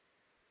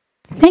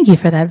Thank you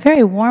for that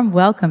very warm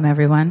welcome,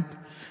 everyone.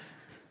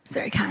 It's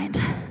very kind.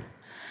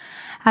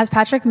 As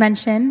Patrick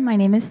mentioned, my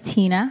name is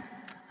Tina,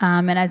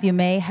 and as you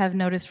may have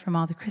noticed from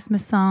all the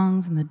Christmas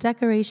songs and the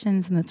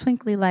decorations and the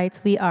twinkly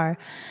lights, we are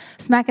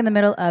smack in the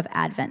middle of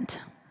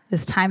Advent,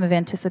 this time of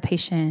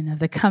anticipation of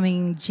the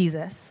coming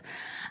Jesus,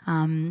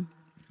 time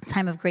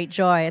of great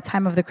joy, a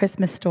time of the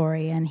Christmas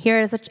story. And here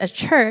as a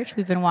church,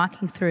 we've been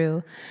walking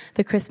through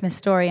the Christmas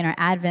story in our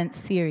Advent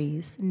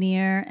series,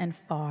 Near and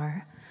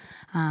Far.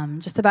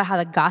 Just about how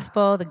the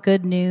gospel, the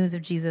good news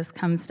of Jesus,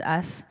 comes to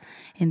us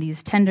in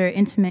these tender,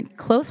 intimate,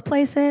 close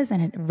places,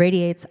 and it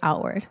radiates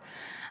outward.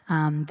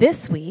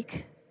 This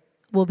week,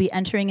 we'll be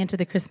entering into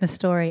the Christmas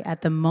story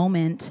at the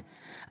moment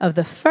of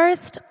the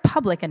first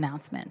public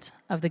announcement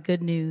of the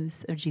good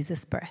news of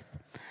Jesus' birth.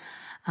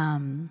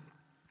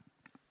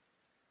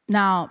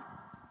 Now,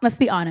 let's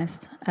be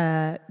honest.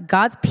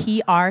 God's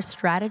PR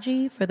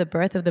strategy for the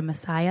birth of the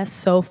Messiah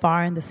so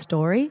far in the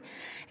story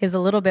is a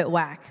little bit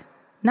whack.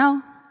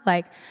 No?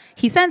 Like,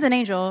 he sends an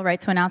angel, right,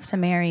 to announce to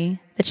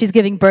Mary that she's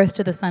giving birth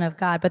to the Son of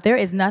God, but there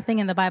is nothing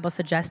in the Bible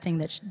suggesting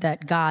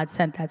that God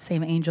sent that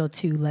same angel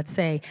to, let's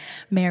say,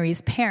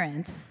 Mary's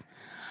parents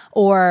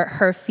or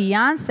her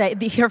fiance.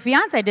 Her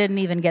fiance didn't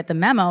even get the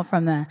memo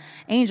from the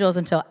angels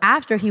until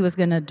after he was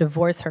going to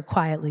divorce her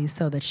quietly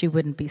so that she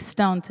wouldn't be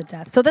stoned to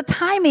death. So the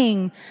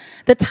timing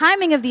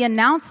of the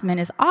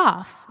announcement is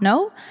off,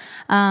 no?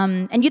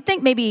 And you'd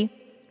think maybe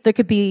there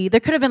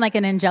could have been like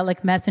an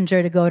angelic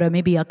messenger to go to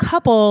maybe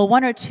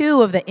one or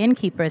two of the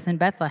innkeepers in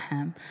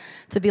Bethlehem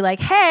to be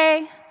like,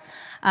 hey,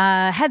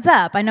 heads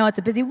up, I know it's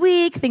a busy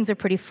week, things are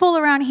pretty full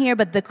around here,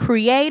 but the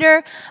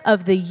creator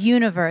of the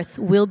universe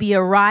will be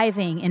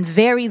arriving in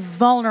very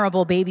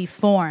vulnerable baby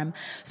form.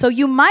 So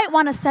you might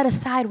want to set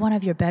aside one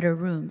of your better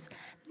rooms.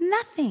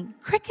 Nothing,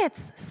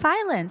 crickets,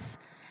 silence.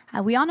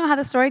 We all know how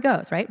the story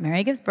goes, right?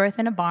 Mary gives birth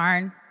in a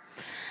barn.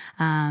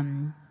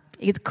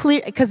 It's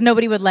clear, because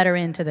nobody would let her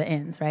into the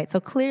inns, right? So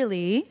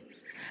clearly,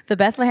 the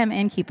Bethlehem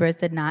innkeepers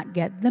did not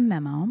get the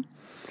memo.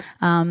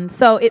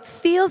 So it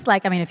feels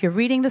like, if you're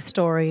reading the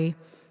story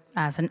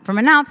from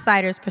an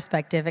outsider's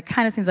perspective, it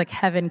kind of seems like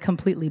heaven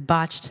completely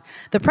botched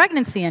the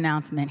pregnancy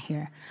announcement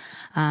here.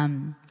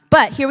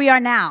 But here we are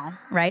now,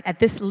 right? At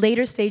this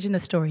later stage in the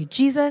story,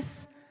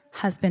 Jesus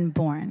has been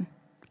born.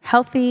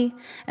 Healthy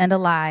and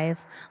alive,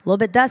 a little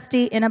bit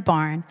dusty in a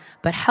barn,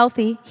 but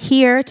healthy,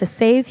 here to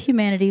save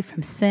humanity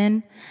from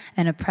sin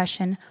and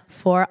oppression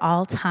for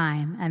all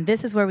time. And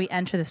this is where we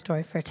enter the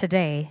story for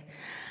today.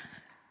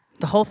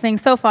 The whole thing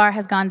so far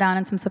has gone down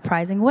in some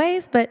surprising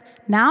ways, but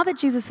now that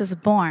Jesus is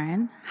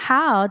born,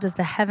 how does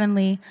the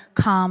heavenly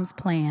comms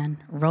plan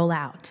roll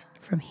out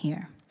from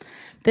here?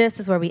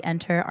 This is where we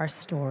enter our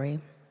story.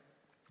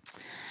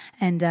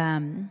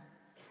 And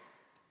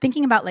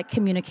thinking about like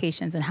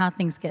communications and how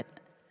things get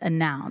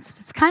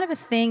announced. It's kind of a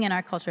thing in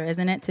our culture,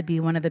 isn't it, to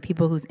be one of the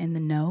people who's in the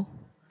know?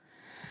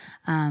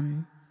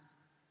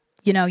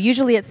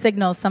 Usually it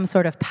signals some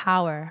sort of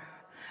power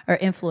or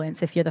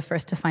influence if you're the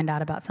first to find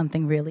out about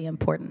something really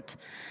important.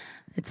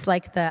 It's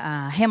like the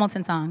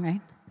Hamilton song,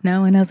 right?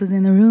 No one else is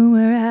in the room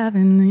we're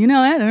having, in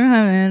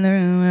the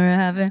room we're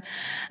having.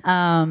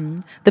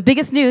 The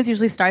biggest news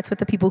usually starts with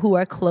the people who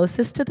are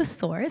closest to the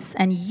source,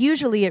 and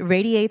usually it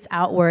radiates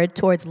outward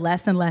towards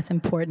less and less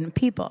important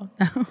people.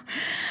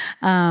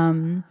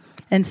 And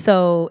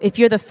so if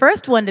you're the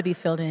first one to be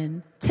filled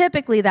in,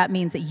 typically that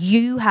means that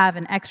you have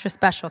an extra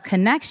special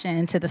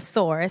connection to the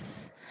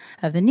source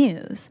of the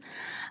news.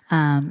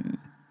 And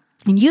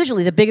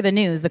usually the bigger the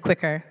news, the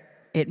quicker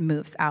it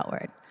moves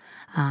outward.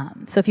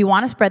 So if you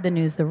want to spread the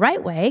news the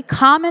right way,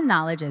 common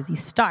knowledge is you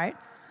start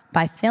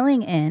by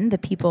filling in the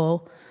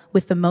people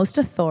with the most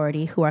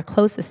authority who are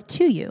closest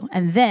to you,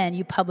 and then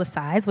you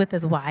publicize with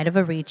as wide of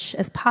a reach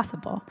as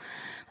possible.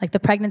 Like the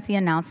pregnancy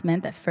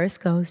announcement that first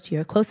goes to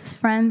your closest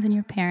friends and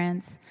your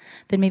parents,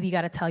 then maybe you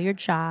got to tell your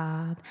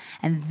job,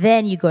 and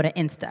then you go to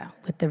Insta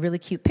with the really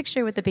cute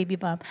picture with the baby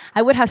bump.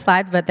 I would have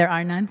slides, but there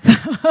are none.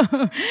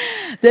 So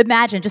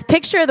imagine, just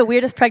picture the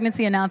weirdest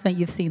pregnancy announcement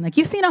you've seen. Like,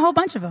 you've seen a whole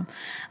bunch of them.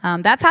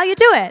 That's how you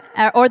do it.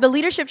 Or the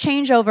leadership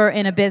changeover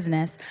in a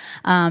business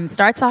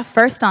starts off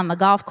first on the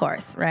golf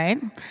course,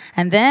 right?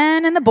 And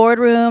then in the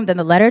boardroom, then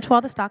the letter to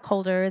all the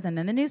stockholders, and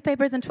then the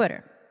newspapers and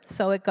Twitter.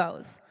 So it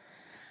goes.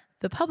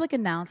 The public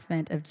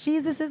announcement of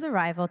Jesus'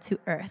 arrival to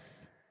earth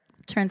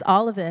turns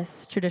all of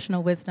this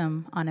traditional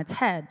wisdom on its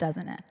head,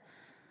 doesn't it?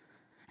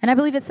 And I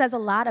believe it says a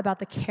lot about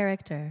the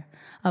character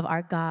of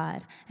our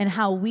God and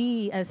how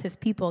we as his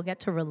people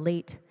get to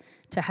relate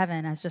to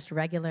heaven as just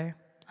regular,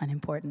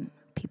 unimportant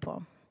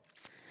people.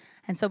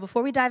 And so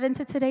before we dive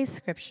into today's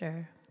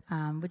scripture,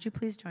 would you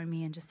please join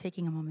me in just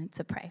taking a moment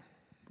to pray?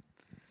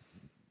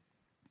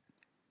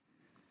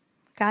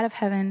 God of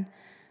heaven,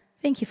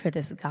 thank you for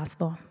this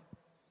gospel.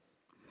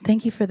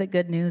 Thank you for the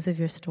good news of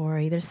your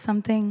story. There's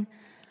something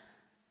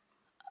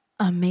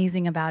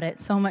amazing about it,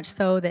 so much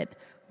so that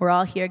we're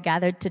all here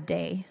gathered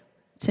today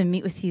to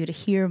meet with you, to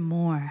hear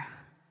more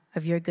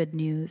of your good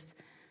news,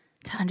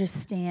 to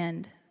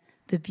understand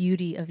the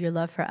beauty of your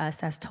love for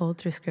us as told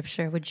through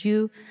Scripture. Would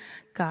you,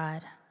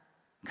 God,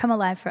 Come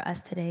alive for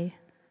us today.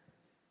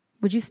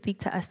 Would you speak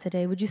to us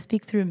today? Would you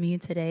speak through me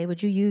today?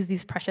 Would you use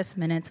these precious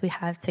minutes we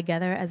have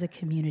together as a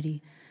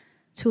community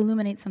to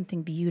illuminate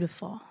something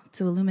beautiful,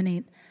 to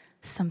illuminate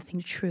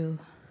something true?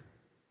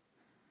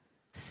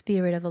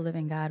 Spirit of the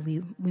living God,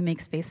 we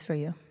make space for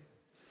you.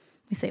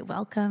 We say,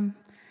 welcome.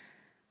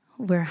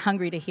 We're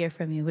hungry to hear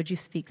from you. Would you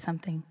speak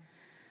something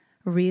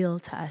real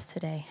to us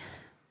today?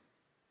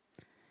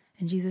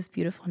 In Jesus'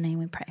 beautiful name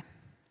we pray.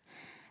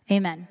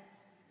 Amen.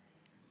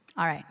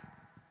 All right.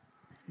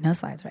 No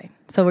slides, right?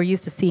 So we're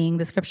used to seeing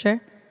the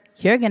scripture.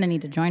 You're going to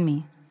need to join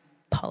me.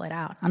 Pull it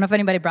out. I don't know if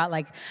anybody brought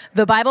like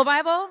the Bible,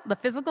 the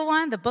physical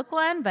one, the book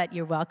one, but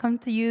you're welcome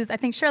to use, I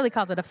think Shirley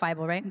calls it a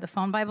Bible, right? The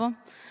phone Bible.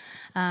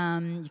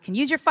 You can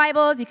use your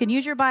Bibles, you can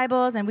use your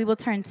Bibles, and we will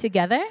turn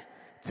together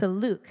to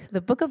Luke,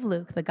 the book of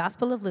Luke, the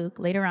Gospel of Luke,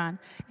 later on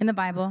in the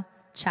Bible,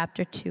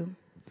 chapter 2.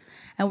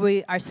 And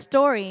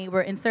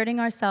we're inserting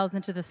ourselves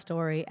into the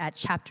story at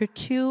chapter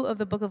 2 of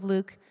the book of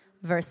Luke,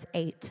 verse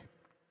 8.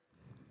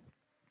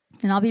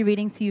 And I'll be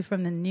reading to you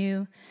from the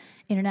New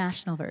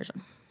International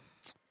Version.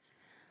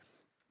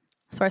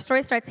 So our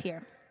story starts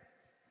here.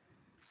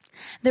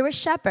 There were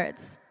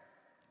shepherds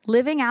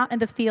living out in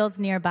the fields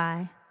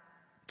nearby,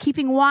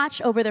 keeping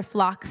watch over their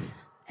flocks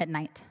at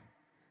night.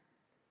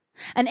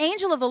 An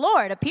angel of the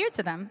Lord appeared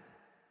to them,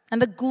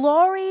 and the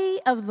glory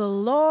of the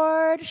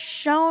Lord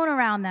shone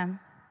around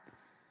them,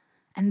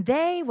 and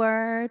they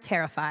were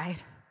terrified.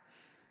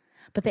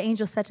 But the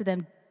angel said to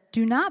them,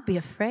 "Do not be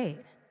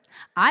afraid.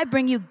 I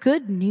bring you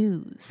good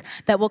news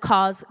that will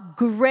cause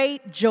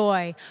great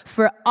joy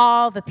for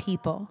all the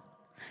people.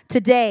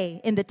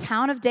 Today, in the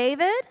town of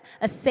David,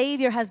 a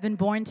Savior has been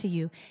born to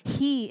you.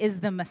 He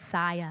is the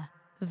Messiah,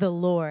 the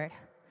Lord.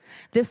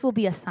 This will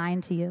be a sign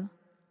to you.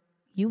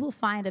 You will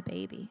find a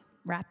baby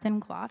wrapped in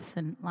cloths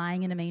and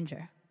lying in a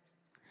manger."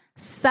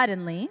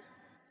 Suddenly,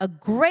 a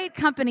great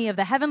company of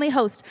the heavenly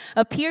host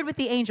appeared with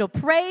the angel,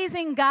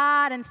 praising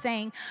God and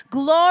saying,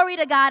 "Glory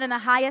to God in the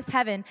highest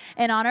heaven,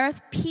 and on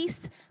earth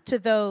peace to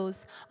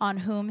those on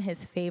whom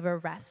his favor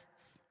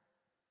rests."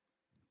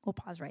 We'll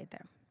pause right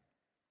there.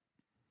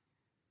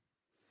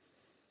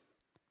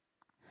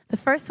 The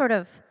first sort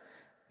of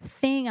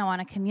thing I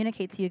want to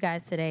communicate to you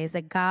guys today is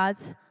that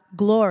God's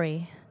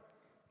glory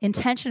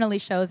intentionally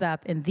shows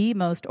up in the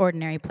most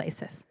ordinary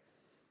places.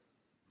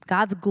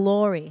 God's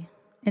glory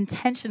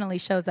intentionally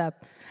shows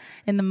up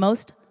in the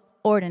most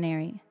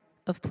ordinary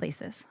of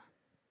places.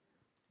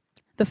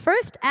 The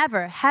first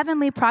ever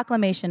heavenly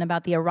proclamation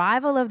about the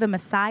arrival of the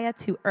Messiah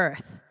to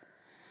earth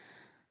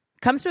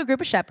comes to a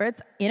group of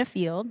shepherds in a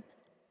field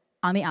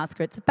on the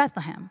outskirts of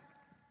Bethlehem.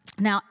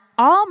 Now,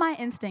 all my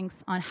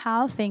instincts on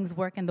how things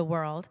work in the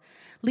world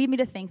lead me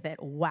to think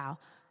that, wow,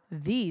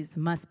 these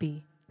must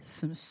be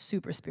some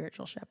super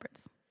spiritual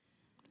shepherds.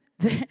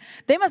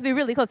 They must be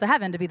really close to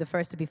heaven to be the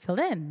first to be filled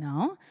in,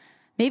 no?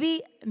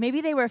 Maybe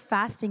they were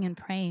fasting and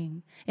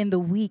praying in the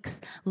weeks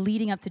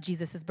leading up to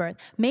Jesus' birth.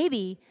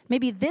 Maybe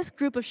this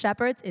group of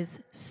shepherds is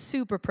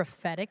super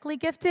prophetically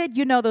gifted.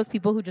 You know those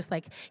people who just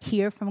like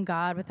hear from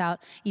God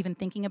without even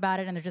thinking about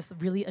it, and they're just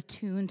really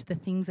attuned to the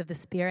things of the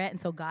Spirit, and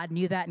so God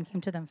knew that and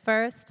came to them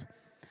first.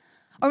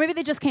 Or maybe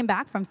they just came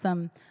back from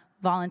some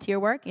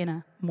volunteer work in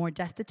a more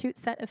destitute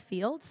set of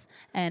fields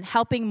and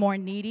helping more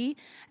needy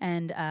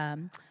and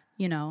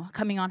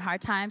coming on hard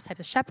times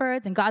types of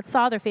shepherds, and God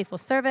saw their faithful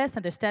service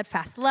and their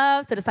steadfast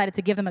love, so decided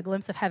to give them a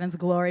glimpse of heaven's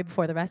glory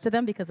before the rest of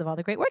them because of all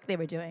the great work they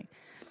were doing.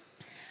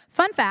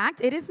 Fun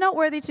fact, it is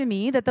noteworthy to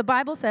me that the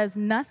Bible says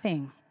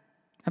nothing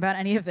about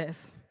any of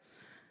this.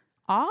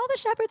 All the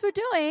shepherds were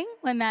doing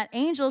when that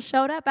angel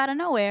showed up out of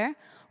nowhere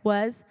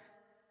was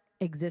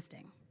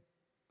existing.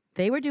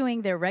 They were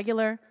doing their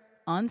regular,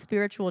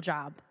 unspiritual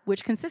job,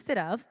 which consisted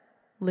of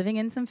living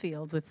in some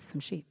fields with some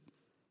sheep.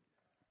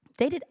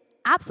 They did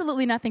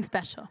absolutely nothing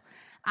special,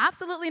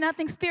 absolutely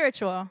nothing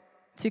spiritual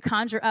to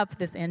conjure up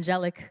this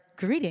angelic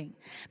greeting.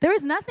 There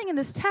is nothing in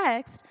this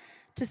text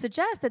to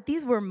suggest that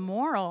these were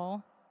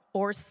moral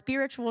or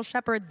spiritual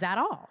shepherds at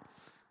all.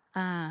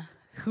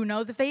 Who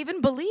knows if they even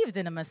believed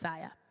in a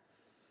Messiah?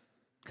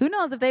 Who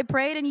knows if they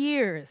prayed in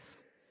years?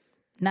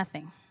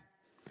 Nothing.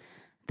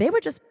 They were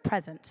just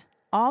present.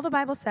 All the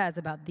Bible says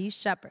about these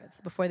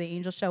shepherds before the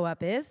angels show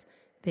up is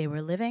they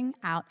were living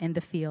out in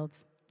the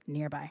fields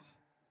nearby.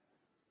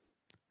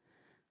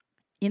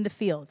 In the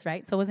fields,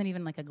 right? So it wasn't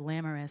even like a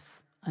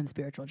glamorous,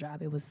 unspiritual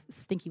job. It was a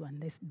stinky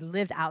one. They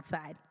lived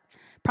outside.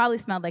 Probably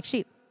smelled like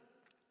sheep.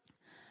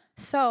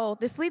 So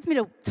this leads me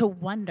to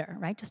wonder,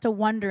 right? Just a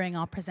wondering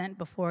I'll present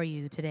before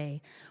you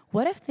today.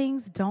 What if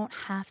things don't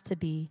have to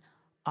be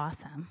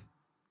awesome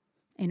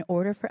in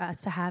order for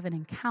us to have an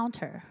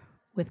encounter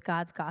with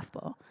God's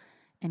gospel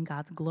and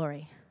God's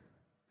glory?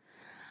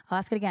 I'll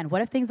ask it again.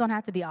 What if things don't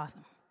have to be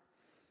awesome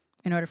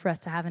in order for us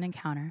to have an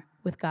encounter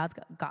with God's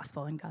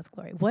gospel and God's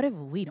glory? What if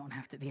we don't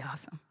have to be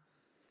awesome?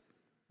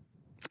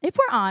 If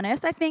we're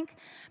honest, I think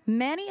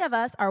many of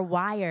us are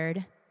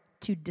wired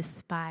to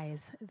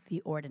despise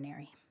the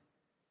ordinary,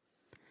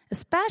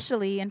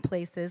 especially in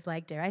places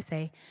like, dare I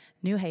say,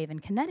 New Haven,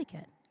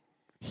 Connecticut.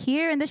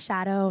 here in the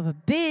shadow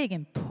of big,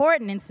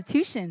 important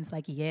institutions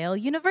like Yale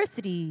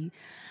University.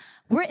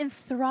 We're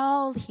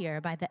enthralled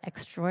here by the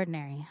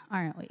extraordinary,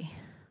 aren't we?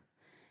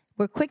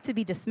 We're quick to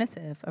be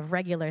dismissive of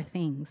regular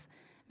things,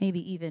 maybe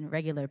even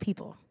regular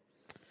people.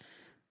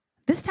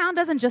 This town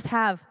doesn't just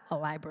have a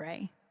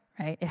library,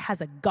 right? It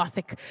has a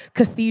Gothic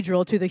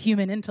cathedral to the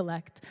human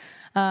intellect.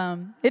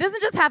 It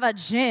doesn't just have a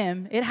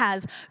gym. It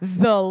has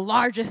the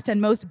largest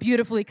and most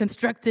beautifully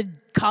constructed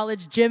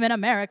college gym in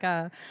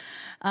America.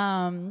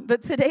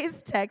 But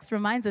today's text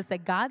reminds us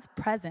that God's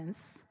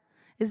presence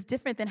is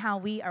different than how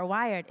we are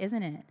wired,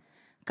 isn't it?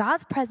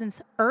 God's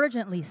presence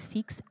urgently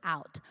seeks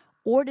out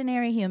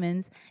ordinary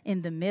humans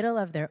in the middle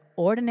of their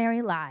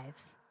ordinary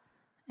lives.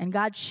 And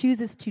God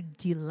chooses to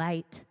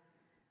delight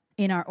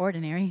in our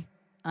ordinary,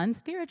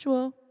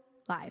 unspiritual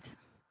lives.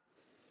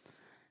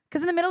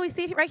 Because in the middle, we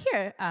see it right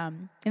here,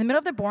 in the middle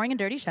of their boring and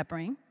dirty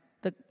shepherding,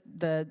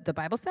 the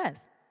Bible says,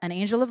 an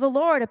angel of the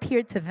Lord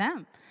appeared to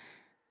them,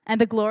 and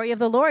the glory of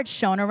the Lord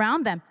shone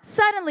around them.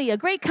 Suddenly, a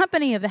great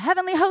company of the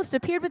heavenly host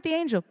appeared with the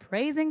angel,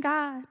 praising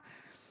God.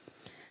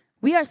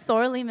 We are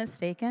sorely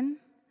mistaken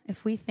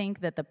if we think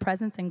that the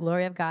presence and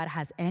glory of God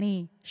has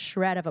any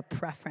shred of a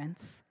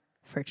preference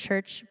for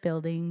church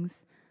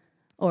buildings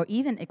or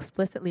even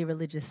explicitly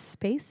religious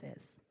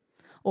spaces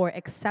or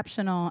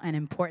exceptional and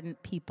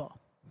important people.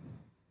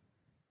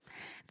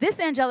 This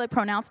angelic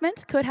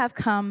pronouncement could have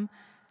come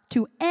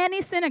to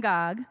any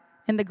synagogue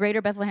in the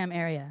greater Bethlehem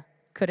area,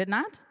 could it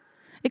not?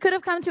 It could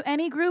have come to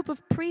any group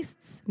of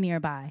priests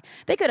nearby.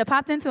 They could have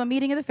popped into a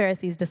meeting of the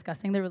Pharisees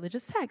discussing the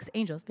religious text,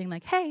 angels being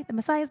like, hey, the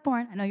Messiah is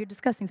born. I know you're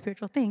discussing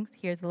spiritual things.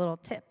 Here's a little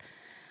tip.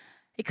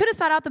 It could have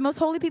sought out the most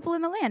holy people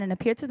in the land and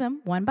appeared to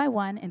them one by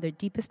one in their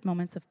deepest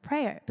moments of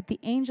prayer. But the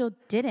angel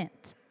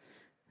didn't.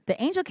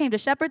 The angel came to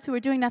shepherds who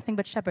were doing nothing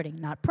but shepherding,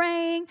 not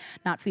praying,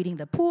 not feeding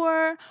the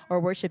poor, or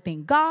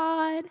worshiping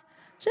God.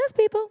 Just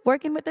people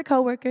working with their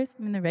coworkers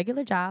in their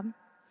regular job.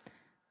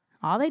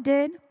 All they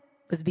did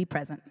was be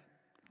present,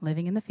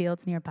 living in the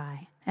fields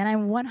nearby. And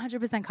I'm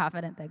 100%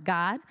 confident that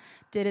God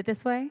did it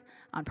this way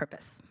on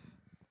purpose.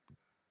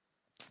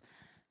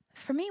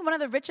 For me, one of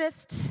the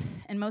richest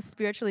and most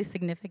spiritually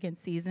significant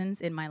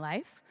seasons in my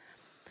life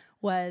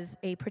was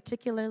a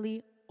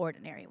particularly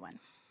ordinary one.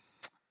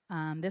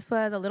 This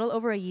was a little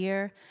over a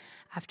year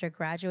after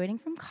graduating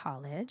from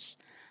college,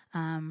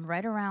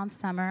 right around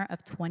summer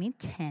of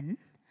 2010.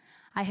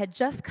 I had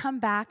just come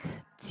back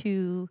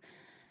to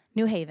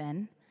New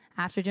Haven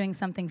after doing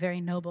something very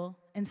noble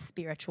and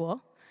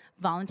spiritual,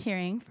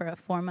 volunteering for a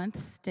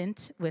 4-month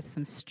stint with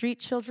some street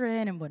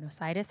children in Buenos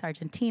Aires,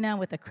 Argentina,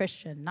 with a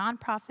Christian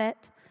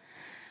nonprofit.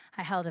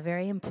 I held a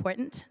very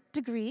important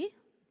degree,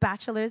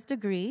 bachelor's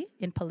degree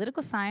in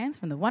political science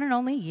from the one and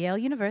only Yale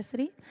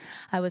University.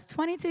 I was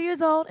 22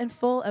 years old and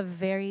full of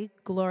very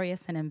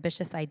glorious and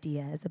ambitious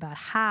ideas about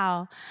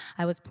how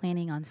I was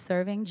planning on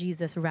serving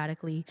Jesus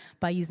radically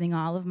by using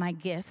all of my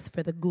gifts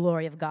for the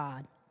glory of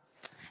God.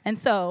 And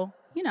so,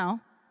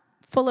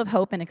 full of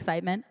hope and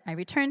excitement, I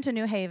returned to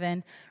New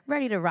Haven,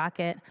 ready to rock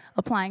it,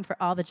 applying for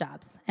all the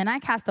jobs. And I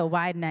cast a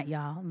wide net,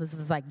 y'all. This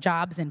is like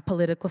jobs in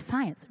political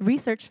science,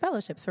 research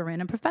fellowships for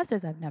random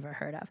professors I've never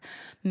heard of,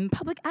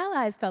 public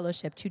allies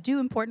fellowship to do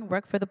important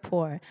work for the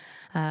poor.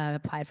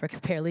 Applied for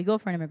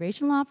paralegal for an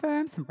immigration law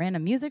firm, some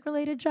random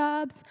music-related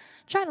jobs,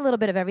 tried a little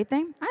bit of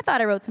everything. I thought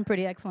I wrote some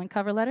pretty excellent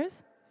cover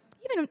letters.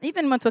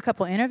 Even went to a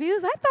couple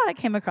interviews. I thought I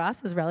came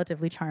across as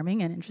relatively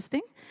charming and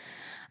interesting.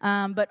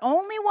 But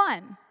only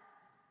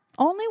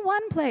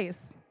one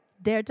place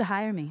dared to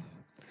hire me.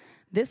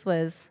 This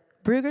was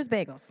Bruegger's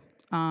Bagels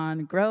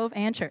on Grove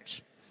and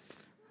Church.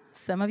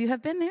 Some of you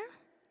have been there.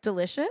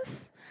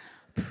 Delicious.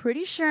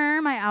 Pretty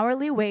sure my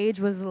hourly wage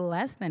was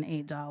less than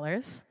 $8.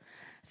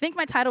 I think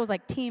my title was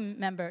like team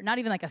member, not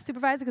even like a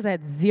supervisor because I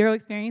had zero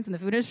experience in the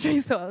food industry,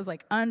 so I was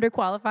like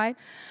underqualified.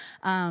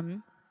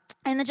 And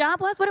the job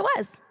was what it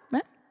was.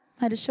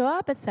 I had to show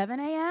up at 7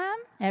 a.m.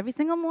 every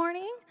single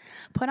morning,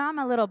 put on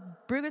my little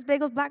Bruegger's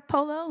Bagels black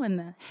polo and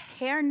the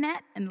hair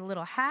net and the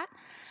little hat,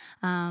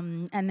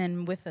 and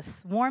then with a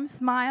warm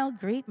smile,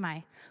 greet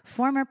my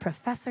former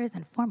professors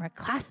and former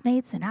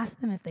classmates and ask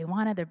them if they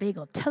wanted their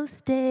bagel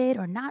toasted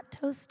or not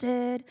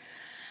toasted.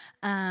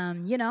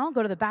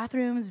 Go to the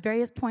bathrooms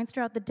various points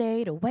throughout the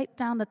day to wipe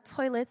down the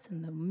toilets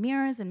and the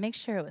mirrors and make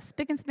sure it was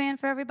spick and span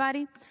for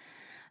everybody.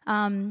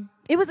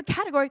 It was a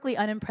categorically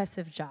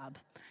unimpressive job.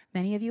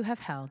 Many of you have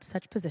held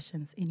such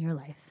positions in your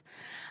life.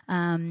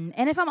 And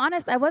if I'm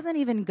honest, I wasn't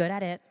even good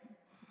at it.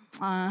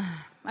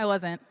 I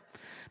wasn't.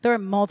 There were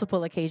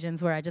multiple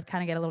occasions where I just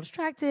kind of get a little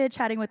distracted,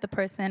 chatting with the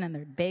person, and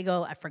their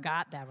bagel, I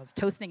forgot that I was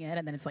toasting it,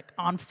 and then it's like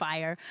on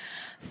fire.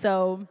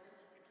 So,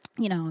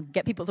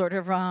 get people's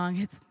order wrong.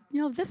 It's,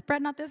 this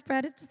bread, not this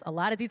bread. It's just a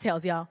lot of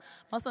details, y'all.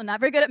 I'm also not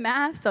very good at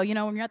math, so, when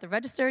you're at the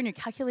register and you're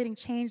calculating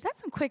change,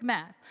 that's some quick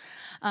math.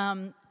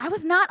 I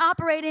was not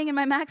operating in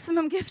my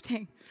maximum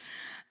gifting.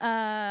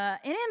 And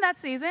in that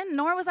season,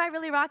 nor was I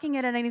really rocking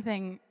it at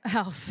anything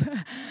else.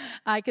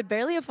 I could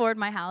barely afford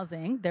my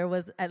housing. There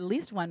was at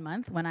least 1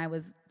 month when I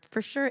was,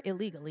 for sure,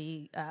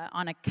 illegally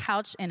on a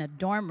couch in a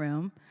dorm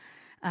room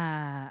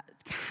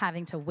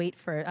having to wait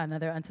for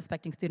another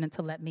unsuspecting student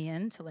to let me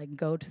in to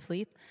go to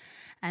sleep.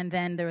 And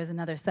then there was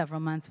another several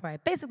months where I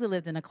basically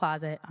lived in a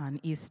closet on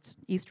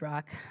East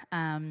Rock.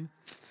 Wasn't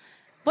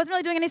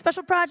really doing any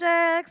special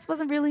projects,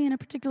 wasn't really in a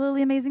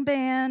particularly amazing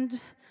band.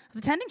 I was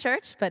attending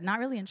church, but not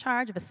really in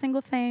charge of a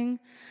single thing.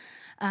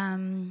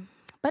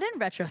 But in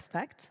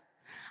retrospect,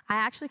 I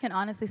actually can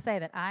honestly say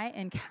that I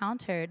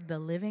encountered the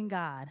living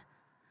God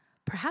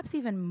perhaps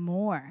even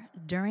more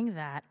during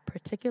that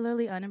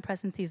particularly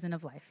unimpressive season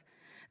of life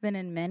than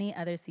in many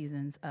other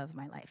seasons of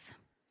my life.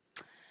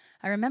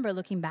 I remember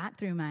looking back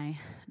through my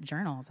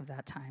journals of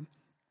that time,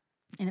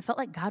 and it felt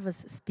like God was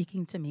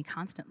speaking to me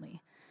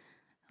constantly.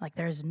 Like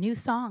there's new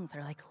songs that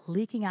are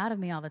leaking out of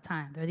me all the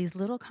time. There are these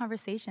little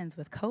conversations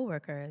with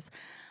coworkers,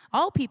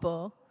 all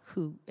people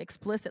who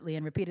explicitly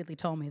and repeatedly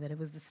told me that it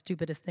was the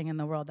stupidest thing in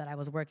the world that I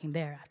was working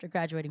there after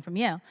graduating from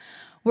Yale,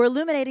 were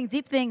illuminating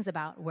deep things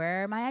about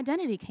where my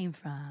identity came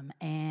from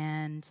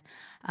and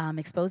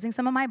exposing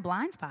some of my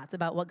blind spots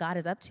about what God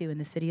is up to in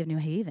the city of New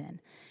Haven.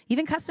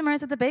 Even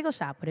customers at the bagel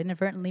shop would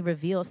inadvertently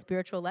reveal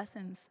spiritual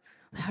lessons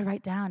that I'd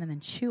write down and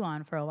then chew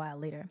on for a while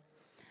later.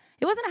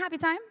 It wasn't a happy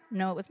time.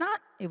 No, it was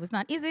not. It was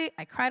not easy.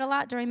 I cried a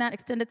lot during that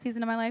extended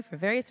season of my life for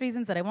various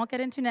reasons that I won't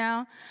get into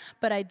now.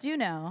 But I do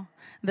know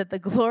that the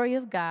glory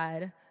of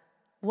God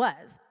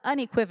was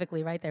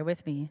unequivocally right there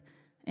with me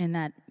in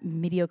that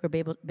mediocre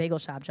bagel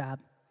shop job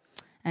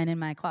and in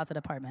my closet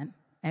apartment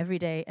every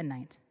day and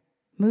night,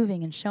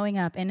 moving and showing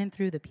up in and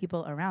through the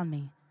people around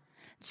me,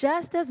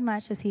 just as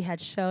much as he had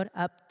showed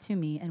up to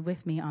me and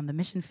with me on the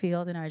mission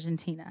field in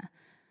Argentina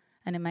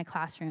and in my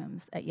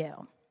classrooms at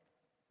Yale.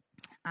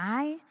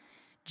 I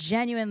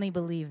genuinely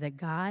believe that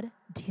God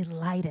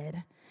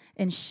delighted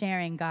in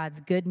sharing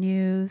God's good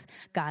news,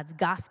 God's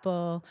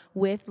gospel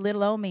with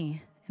little old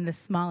me in the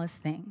smallest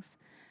things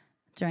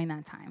during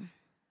that time.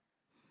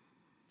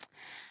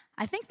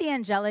 I think the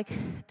angelic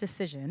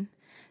decision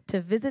to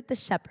visit the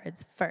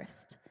shepherds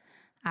first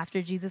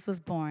after Jesus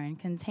was born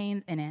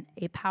contains in it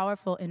a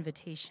powerful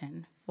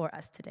invitation for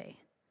us today.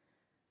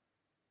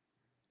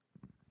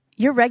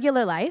 Your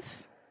regular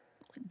life,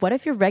 what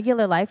if your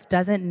regular life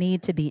doesn't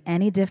need to be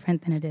any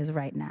different than it is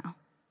right now?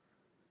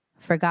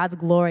 For God's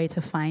glory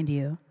to find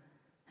you,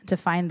 to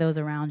find those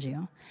around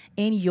you,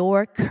 in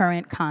your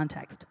current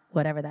context,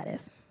 whatever that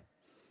is.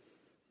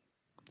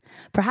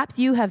 Perhaps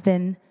you have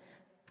been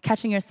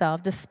catching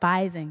yourself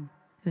despising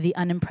the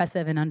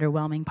unimpressive and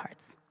underwhelming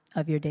parts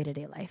of your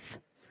day-to-day life.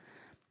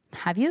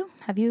 Have you?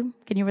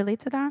 Can you relate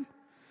to that?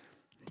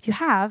 If you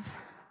have,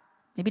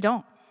 maybe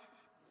don't.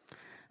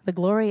 The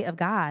glory of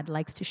God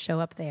likes to show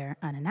up there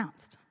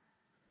unannounced.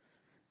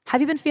 Have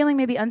you been feeling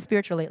maybe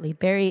unspiritual lately,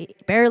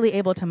 barely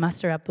able to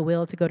muster up the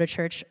will to go to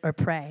church or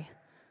pray?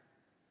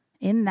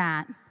 In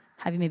that,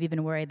 have you maybe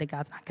been worried that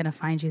God's not going to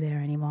find you there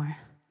anymore?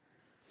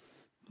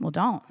 Well,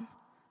 don't,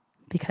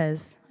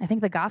 because I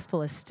think the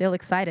gospel is still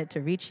excited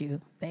to reach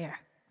you there,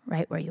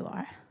 right where you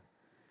are.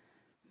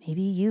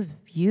 Maybe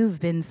you've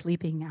been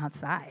sleeping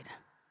outside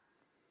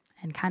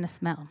and kind of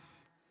smell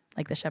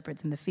like the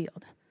shepherds in the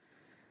field.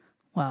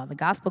 Well, the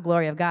gospel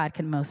glory of God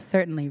can most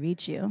certainly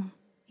reach you,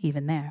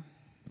 even there.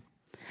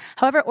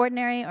 However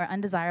ordinary or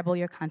undesirable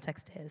your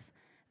context is,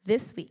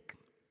 this week,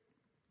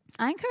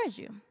 I encourage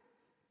you,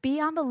 be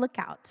on the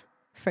lookout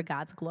for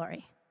God's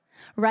glory,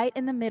 right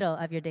in the middle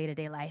of your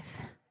day-to-day life.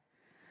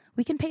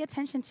 We can pay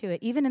attention to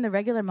it even in the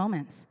regular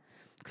moments,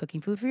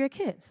 cooking food for your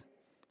kids,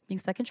 being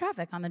stuck in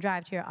traffic on the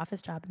drive to your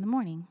office job in the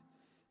morning,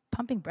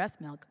 pumping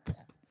breast milk,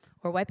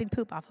 or wiping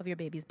poop off of your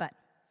baby's butt.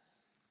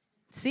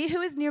 See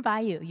who is nearby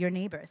you, your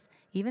neighbors,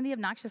 even the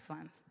obnoxious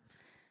ones.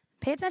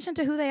 Pay attention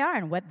to who they are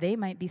and what they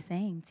might be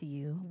saying to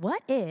you.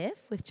 What if,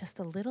 with just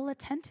a little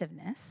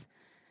attentiveness,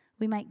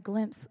 we might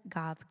glimpse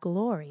God's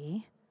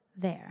glory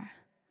there?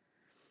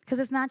 Because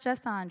it's not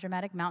just on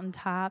dramatic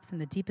mountaintops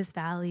and the deepest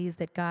valleys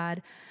that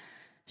God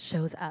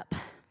shows up.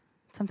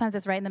 Sometimes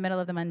it's right in the middle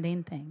of the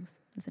mundane things,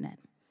 isn't it?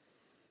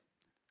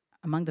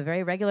 Among the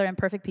very regular and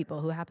perfect people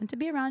who happen to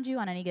be around you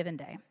on any given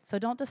day. So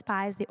don't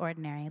despise the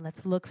ordinary.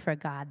 Let's look for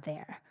God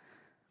there.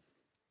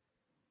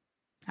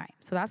 All right,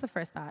 so that's the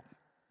first thought.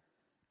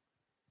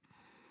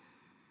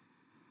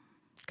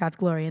 God's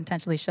glory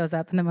intentionally shows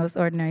up in the most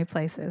ordinary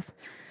places.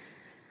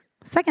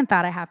 Second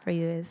thought I have for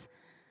you is,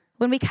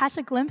 when we catch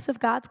a glimpse of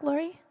God's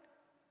glory,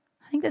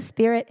 I think the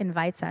Spirit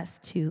invites us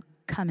to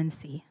come and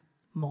see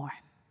more.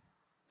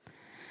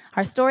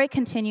 Our story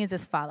continues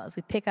as follows.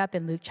 We pick up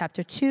in Luke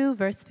chapter 2,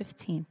 verse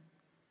 15.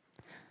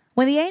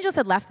 When the angels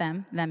had left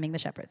them being the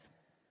shepherds,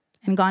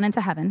 and gone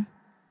into heaven,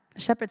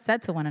 the shepherds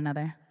said to one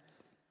another,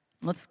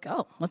 Let's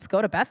go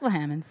to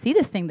Bethlehem and see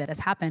this thing that has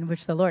happened,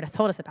 which the Lord has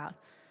told us about.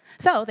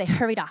 So they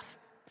hurried off,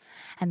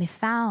 and they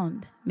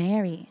found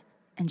Mary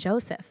and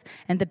Joseph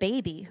and the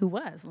baby who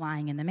was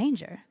lying in the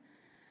manger.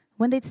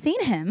 When they'd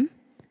seen him,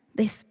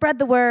 they spread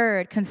the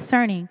word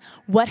concerning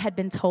what had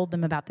been told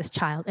them about this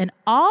child, and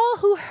all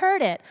who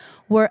heard it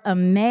were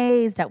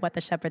amazed at what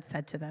the shepherds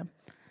said to them.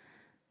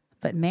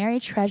 But Mary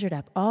treasured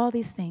up all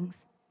these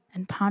things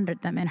and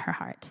pondered them in her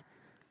heart.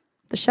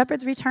 The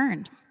shepherds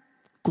returned,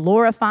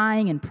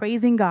 glorifying and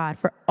praising God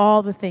for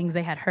all the things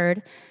they had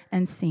heard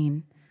and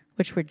seen,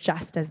 which were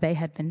just as they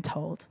had been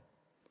told.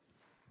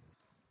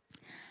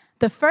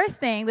 The first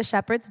thing the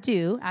shepherds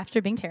do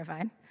after being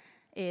terrified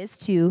is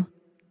to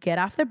get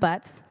off their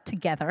butts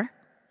together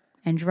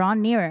and draw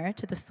nearer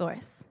to the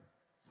source.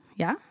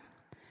 Yeah?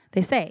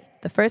 They say,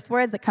 the first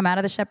words that come out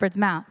of the shepherds'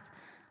 mouths,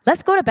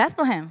 let's go to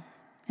Bethlehem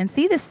and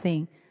see this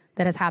thing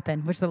that has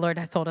happened, which the Lord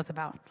has told us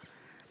about.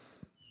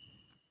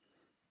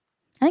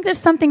 I think there's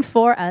something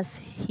for us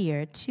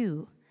here,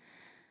 too.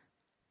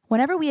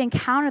 Whenever we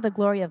encounter the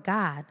glory of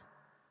God,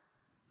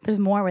 there's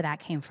more where that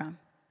came from.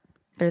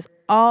 There's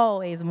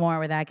always more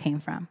where that came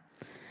from.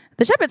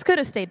 The shepherds could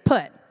have stayed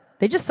put.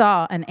 They just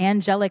saw an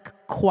angelic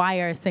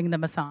choir sing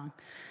them a song,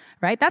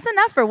 right? That's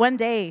enough for one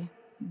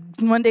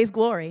day's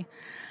glory.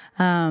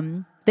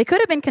 They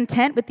could have been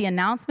content with the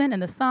announcement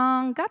and the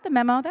song, got the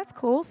memo, that's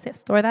cool,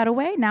 store that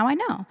away, now I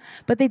know.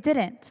 But they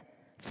didn't.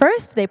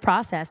 First, they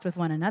processed with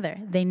one another.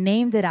 They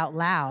named it out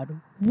loud.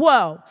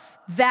 Whoa,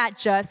 that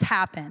just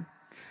happened.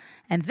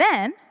 And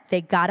then they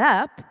got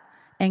up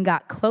and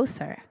got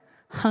closer,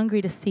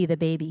 hungry to see the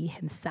baby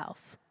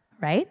himself,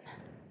 right?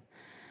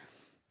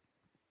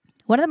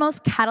 One of the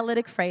most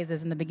catalytic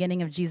phrases in the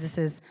beginning of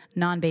Jesus's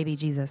non-baby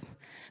Jesus,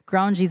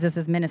 grown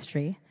Jesus's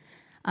ministry,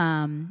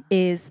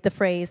 is the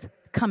phrase,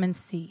 come and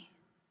see.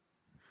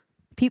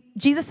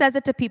 Jesus says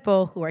it to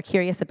people who are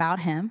curious about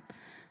him,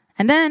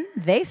 and then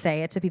they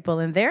say it to people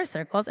in their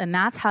circles, and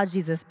that's how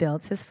Jesus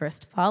builds his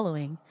first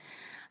following.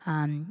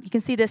 You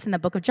can see this in the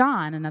book of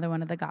John, another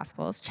one of the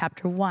Gospels,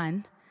 chapter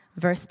 1,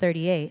 verse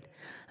 38.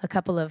 A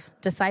couple of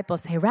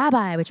disciples say,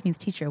 Rabbi, which means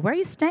teacher, where are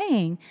you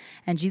staying?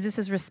 And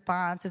Jesus'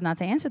 response is not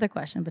to answer the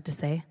question, but to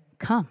say,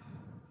 come,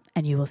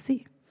 and you will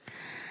see.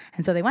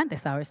 And so they went, they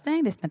saw where he was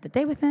staying, they spent the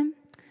day with him.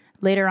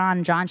 Later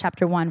on, John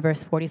chapter 1,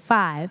 verse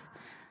 45,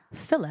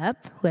 Philip,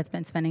 who had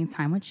been spending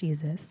time with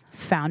Jesus,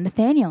 found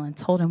Nathanael and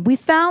told him, we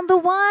found the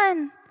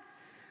one.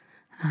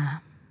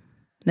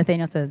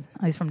 Nathanael says,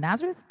 oh, he's from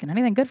Nazareth? Can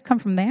anything good come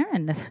from there?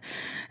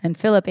 And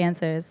Philip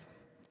answers,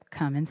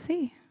 come and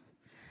see.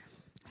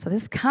 So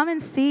this come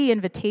and see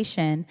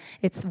invitation,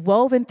 it's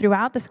woven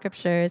throughout the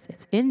scriptures.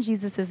 It's in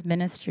Jesus'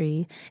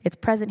 ministry. It's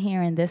present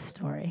here in this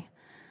story.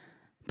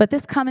 But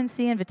this come and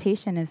see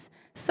invitation is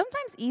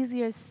sometimes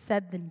easier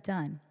said than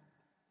done.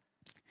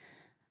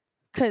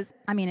 Because,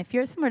 if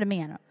you're similar to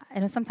me, I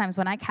know sometimes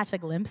when I catch a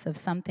glimpse of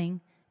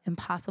something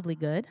impossibly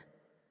good,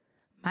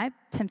 my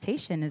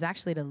temptation is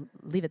actually to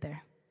leave it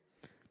there.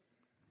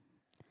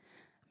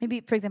 Maybe,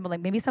 for example,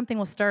 maybe something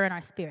will stir in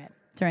our spirit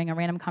during a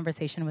random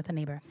conversation with a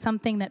neighbor,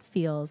 something that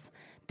feels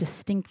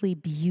distinctly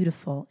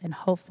beautiful and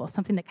hopeful,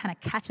 something that kind of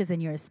catches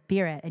in your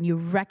spirit and you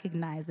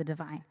recognize the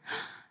divine.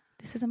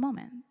 This is a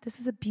moment. This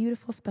is a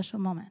beautiful, special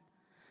moment.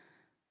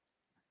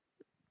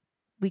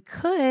 We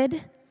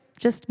could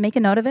just make a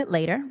note of it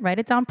later, write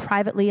it down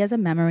privately as a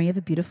memory of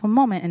a beautiful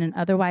moment in an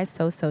otherwise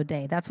so-so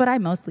day. That's what I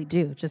mostly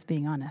do, just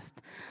being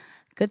honest.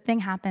 Good thing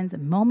happens, a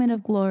moment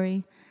of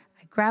glory.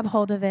 I grab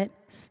hold of it,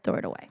 store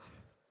it away.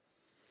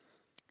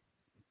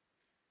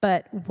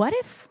 But what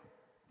if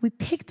we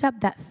picked up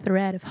that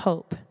thread of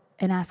hope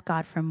and asked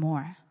God for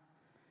more?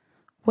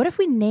 What if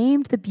we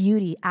named the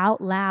beauty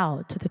out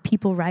loud to the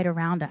people right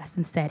around us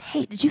and said,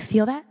 hey, did you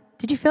feel that?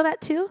 Did you feel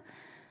that too?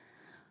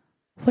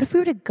 What if we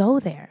were to go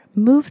there,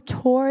 move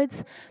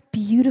towards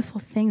beautiful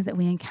things that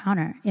we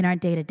encounter in our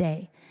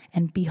day-to-day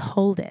and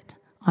behold it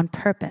on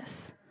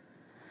purpose?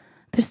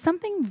 There's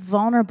something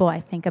vulnerable,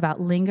 I think,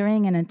 about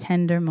lingering in a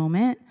tender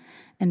moment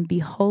and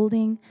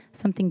beholding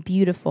something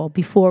beautiful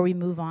before we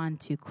move on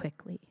too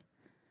quickly.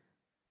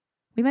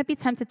 We might be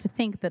tempted to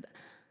think that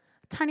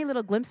a tiny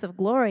little glimpse of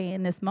glory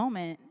in this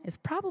moment is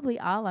probably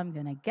all I'm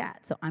going to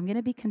get. So I'm going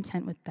to be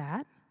content with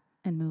that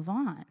and move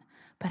on.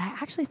 But I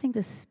actually think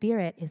the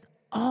Spirit is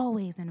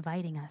always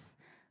inviting us.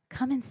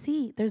 Come and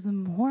see. There's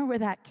more where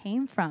that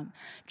came from.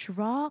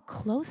 Draw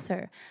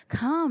closer.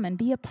 Come and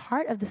be a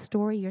part of the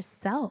story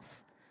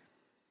yourself.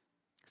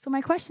 So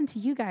my question to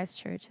you guys,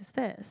 church, is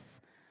this.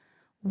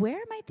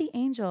 Where might the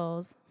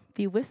angels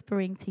be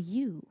whispering to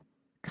you,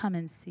 come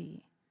and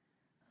see?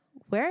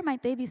 Where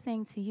might they be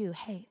saying to you,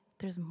 hey,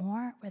 there's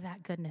more where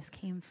that goodness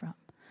came from?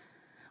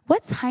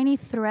 What tiny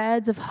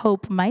threads of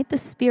hope might the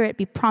Spirit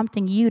be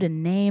prompting you to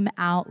name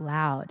out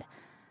loud,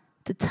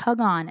 to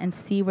tug on and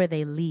see where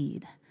they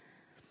lead?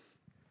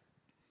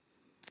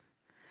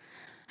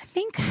 I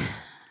think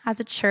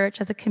as a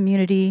church, as a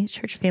community,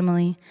 church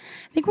family,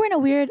 I think we're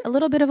in a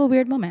little bit of a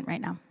weird moment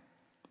right now,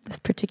 this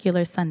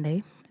particular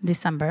Sunday,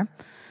 December.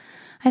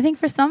 I think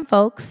for some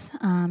folks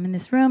in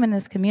this room, in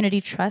this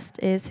community, trust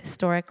is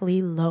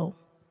historically low.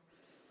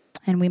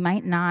 And we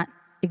might not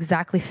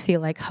exactly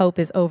feel like hope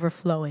is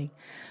overflowing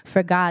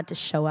for God to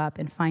show up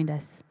and find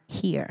us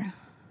here.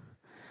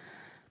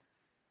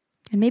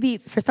 And maybe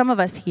for some of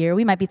us here,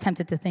 we might be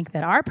tempted to think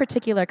that our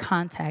particular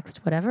context,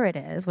 whatever it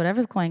is,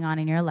 whatever's going on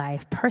in your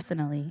life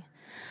personally,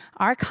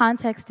 our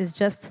context is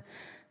just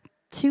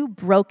too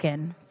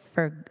broken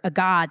for a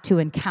God to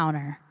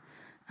encounter.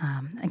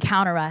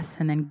 encounter us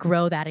and then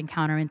grow that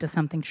encounter into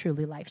something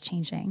truly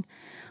life-changing.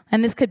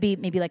 And this could be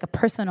maybe like a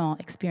personal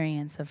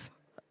experience of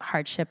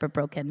hardship or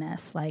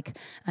brokenness, like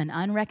an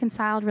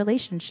unreconciled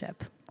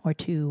relationship or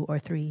 2 or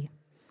 3.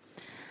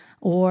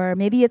 Or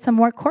maybe it's a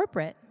more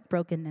corporate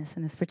brokenness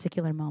in this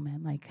particular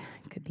moment, like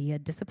it could be a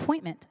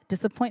disappointment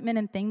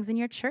in things in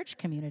your church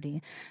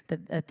community,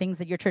 the things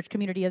that your church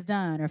community has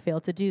done or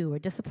failed to do, or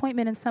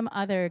disappointment in some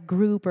other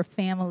group or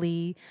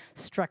family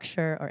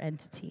structure or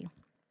entity.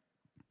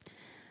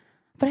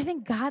 But I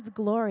think God's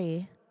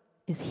glory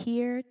is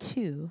here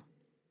too,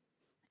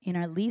 in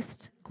our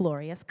least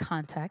glorious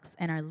contexts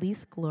and our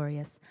least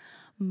glorious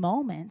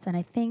moments. And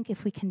I think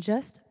if we can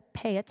just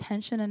pay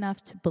attention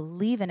enough to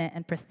believe in it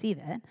and perceive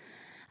it,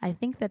 I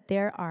think that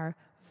there are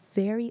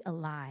very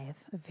alive,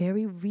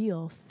 very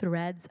real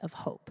threads of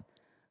hope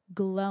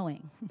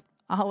glowing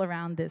all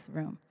around this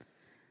room.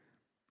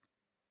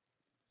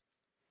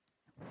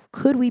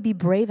 Could we be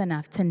brave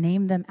enough to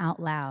name them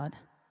out loud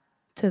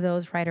to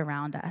those right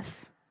around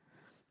us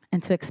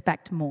and to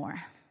expect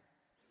more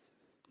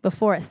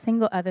before a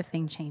single other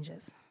thing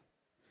changes?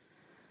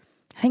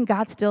 I think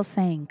God's still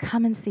saying,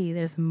 come and see,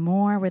 there's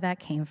more where that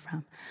came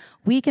from.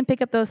 We can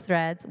pick up those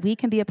threads. We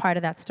can be a part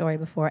of that story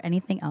before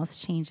anything else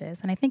changes.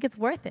 And I think it's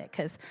worth it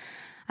because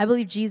I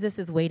believe Jesus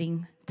is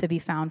waiting to be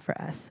found for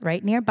us,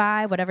 right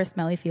nearby whatever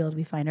smelly field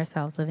we find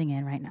ourselves living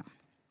in right now.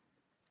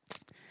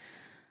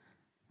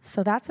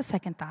 So that's the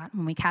second thought.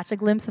 When we catch a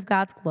glimpse of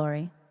God's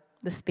glory,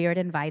 the Spirit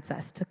invites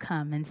us to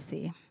come and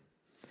see.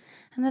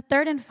 And the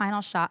third and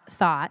final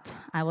thought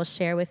I will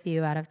share with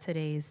you out of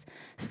today's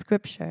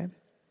scripture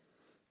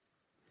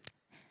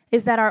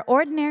is that our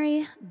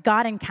ordinary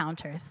God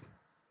encounters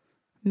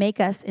make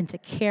us into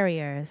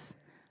carriers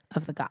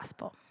of the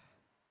gospel.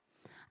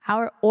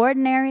 Our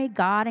ordinary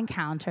God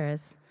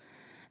encounters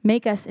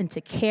make us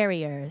into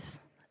carriers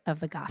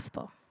of the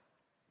gospel.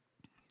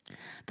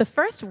 The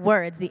first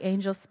words the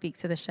angels speak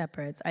to the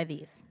shepherds are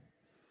these: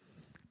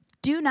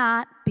 "Do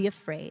not be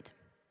afraid.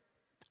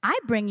 I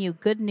bring you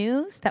good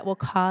news that will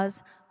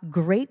cause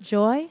great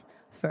joy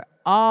for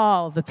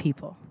all the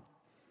people."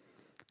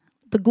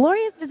 The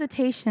glorious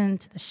visitation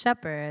to the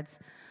shepherds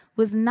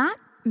was not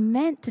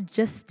meant to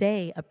just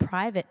stay a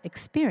private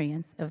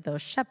experience of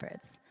those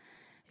shepherds.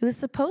 It was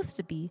supposed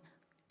to be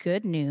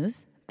good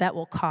news that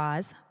will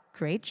cause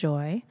great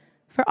joy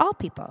for all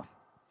people.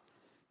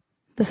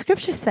 The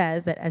scripture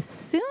says that as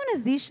soon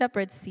as these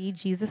shepherds see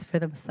Jesus for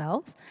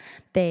themselves,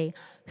 they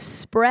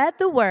spread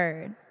the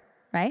word,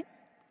 right?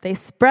 They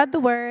spread the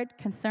word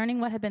concerning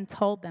what had been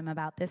told them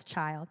about this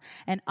child,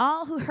 and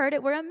all who heard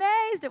it were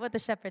amazed at what the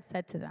shepherds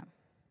said to them.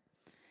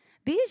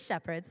 These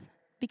shepherds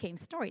became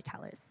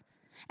storytellers,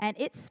 and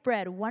it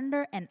spread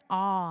wonder and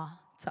awe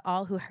to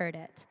all who heard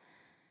it.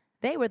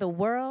 They were the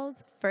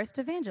world's first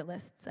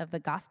evangelists of the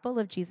gospel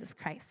of Jesus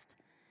Christ.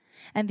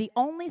 And the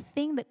only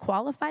thing that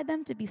qualified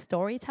them to be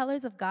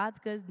storytellers of God's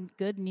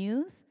good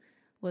news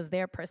was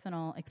their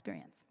personal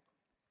experience.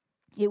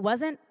 It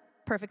wasn't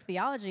perfect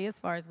theology as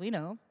far as we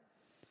know.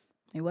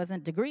 It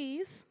wasn't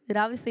degrees. It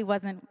obviously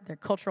wasn't their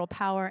cultural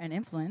power and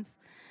influence.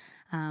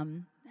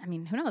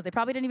 Who knows? They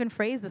probably didn't even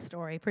phrase the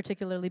story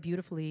particularly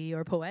beautifully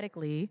or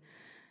poetically.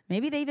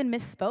 Maybe they even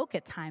misspoke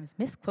at times,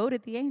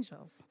 misquoted the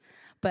angels.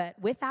 But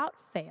without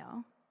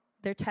fail,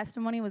 their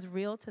testimony was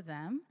real to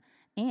them,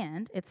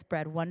 and it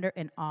spread wonder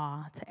and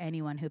awe to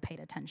anyone who paid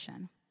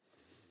attention.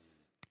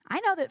 I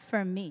know that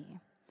for me,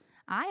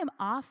 I am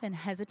often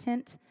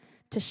hesitant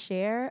to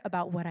share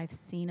about what I've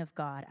seen of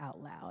God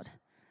out loud,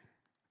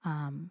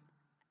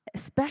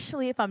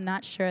 especially if I'm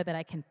not sure that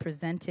I can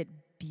present it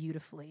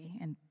beautifully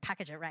and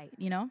package it right,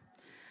 you know?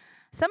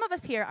 Some of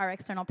us here are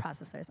external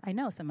processors. I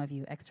know some of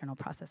you external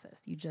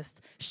processors. You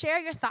just share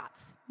your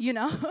thoughts, you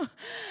know?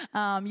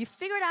 You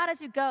figure it out as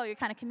you go. You're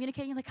kind of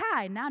communicating. You're like,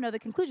 hi, I now know the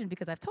conclusion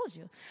because I've told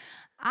you.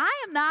 I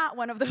am not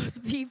one of those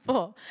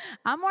people.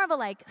 I'm more of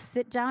a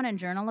sit down and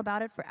journal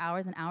about it for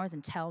hours and hours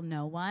and tell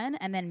no one.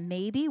 And then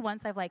maybe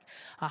once I've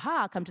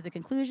I'll come to the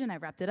conclusion, I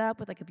wrapped it up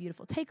with a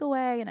beautiful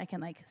takeaway and I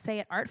can say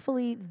it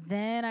artfully,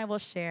 then I will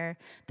share,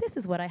 this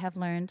is what I have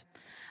learned.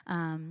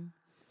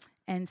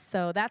 And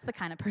so that's the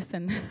kind of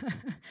person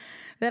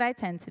that I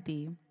tend to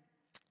be.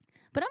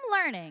 But I'm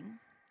learning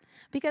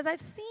because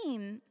I've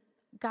seen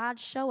God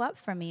show up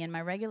for me in my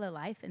regular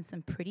life in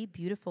some pretty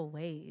beautiful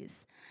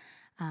ways.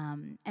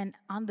 And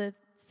on the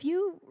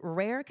few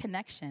rare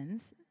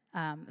occasions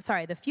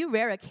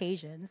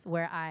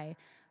where I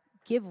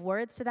give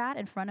words to that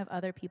in front of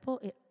other people,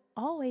 it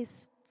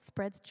always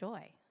spreads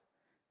joy.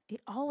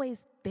 It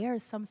always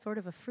bears some sort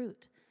of a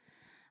fruit.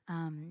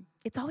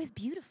 It's always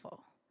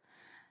beautiful.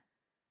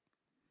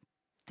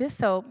 This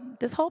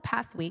whole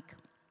past week,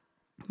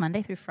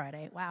 Monday through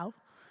Friday,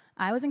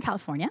 I was in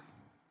California,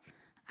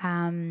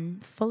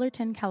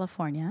 Fullerton,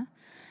 California,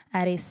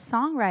 at a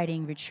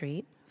songwriting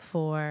retreat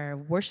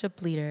for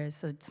worship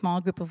leaders, a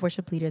small group of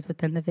worship leaders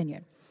within the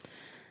Vineyard.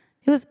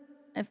 It was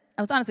I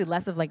was honestly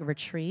less of like a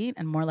retreat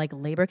and more like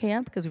labor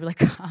camp because we were like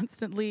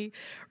constantly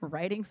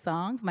writing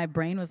songs. My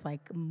brain was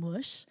like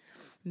mush.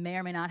 May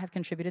or may not have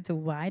contributed to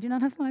why I do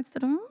not have slides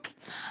today.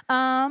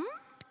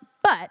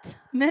 But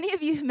many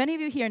of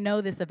you here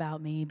know this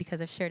about me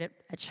because I've shared it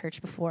at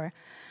church before.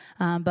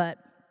 But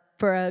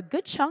for a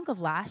good chunk of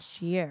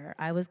last year,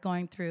 I was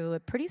going through a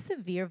pretty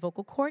severe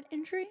vocal cord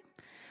injury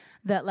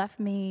that left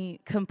me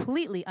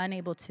completely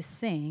unable to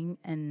sing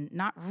and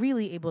not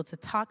really able to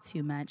talk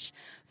too much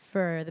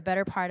for the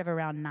better part of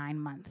around 9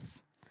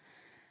 months.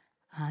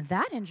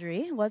 That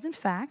injury was, in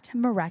fact,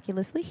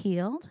 miraculously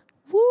healed.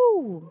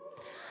 Woo!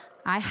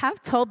 I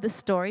have told this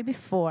story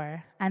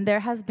before, and there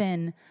has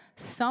been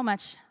so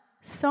much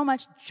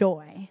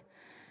joy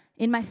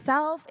in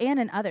myself and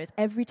in others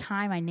every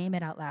time I name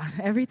it out loud,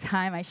 every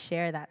time I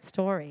share that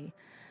story.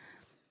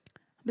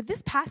 But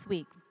this past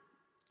week,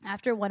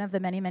 after one of the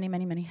many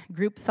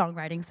group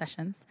songwriting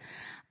sessions,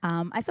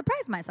 I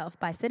surprised myself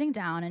by sitting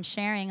down and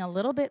sharing a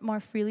little bit more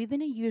freely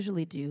than I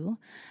usually do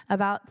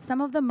about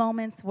some of the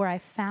moments where I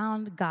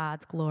found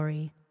God's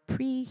glory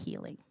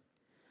pre-healing.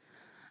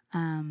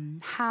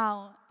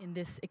 How in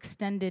this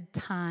extended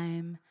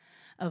time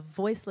of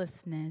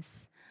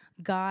voicelessness,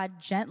 God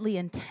gently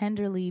and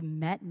tenderly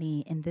met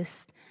me in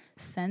this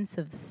sense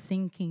of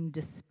sinking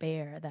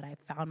despair that I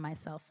found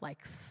myself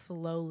like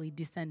slowly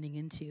descending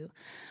into.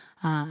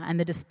 And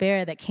the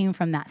despair that came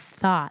from that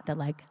thought that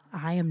like,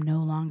 I am no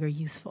longer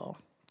useful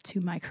to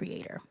my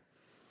Creator.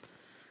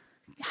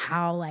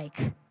 How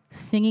like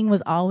singing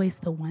was always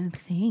the one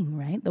thing,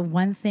 right? The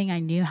one thing I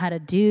knew how to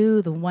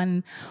do, the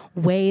one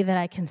way that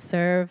I can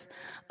serve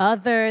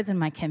others in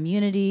my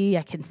community.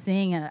 I can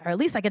sing, or at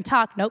least I can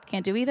talk. Nope,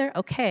 can't do either.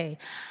 Okay,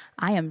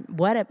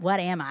 what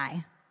am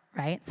I,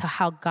 right? So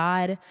how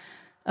God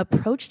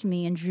approached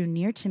me and drew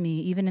near to me,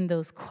 even in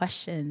those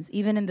questions,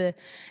 even in the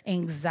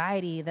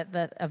anxiety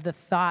of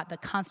the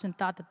constant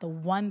thought that the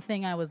one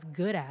thing I was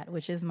good at,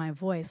 which is my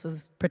voice,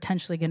 was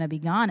potentially going to be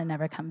gone and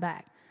never come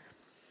back.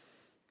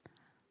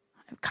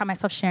 I caught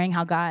myself sharing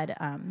how God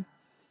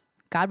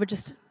would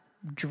just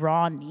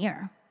draw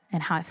near,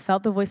 and how I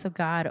felt the voice of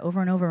God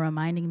over and over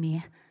reminding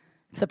me,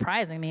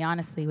 surprising me,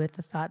 honestly, with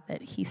the thought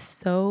that He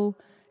so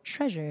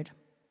treasured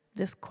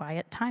this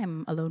quiet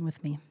time alone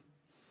with me.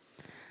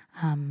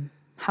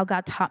 How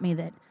God taught me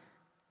that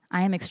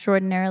I am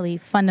extraordinarily,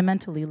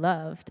 fundamentally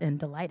loved and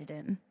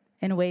delighted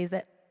in ways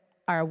that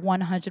are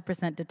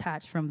 100%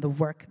 detached from the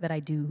work that I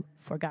do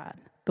for God,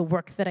 the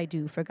work that I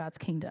do for God's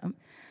kingdom.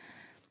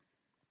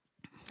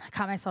 I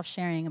caught myself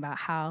sharing about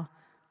how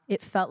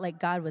it felt like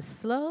God was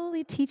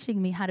slowly teaching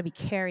me how to be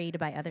carried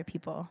by other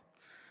people,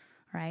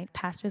 right?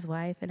 Pastor's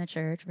wife in a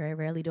church. Very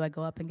rarely do I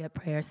go up and get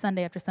prayer.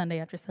 Sunday after Sunday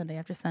after Sunday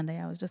after Sunday,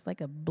 I was just like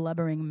a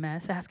blubbering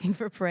mess asking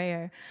for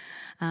prayer.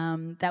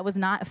 That was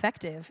not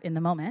effective in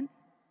the moment,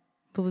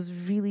 but was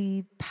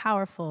really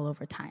powerful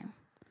over time.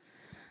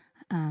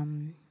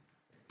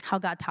 How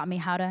God taught me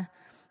how to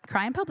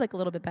cry in public a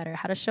little bit better,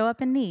 how to show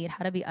up in need,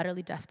 how to be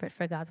utterly desperate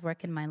for God's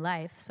work in my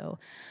life. So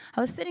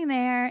I was sitting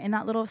there in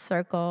that little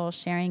circle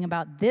sharing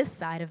about this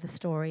side of the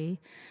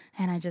story,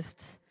 and I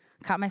just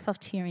caught myself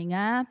tearing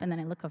up, and then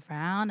I look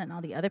around, and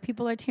all the other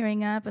people are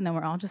tearing up, and then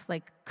we're all just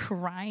like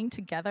crying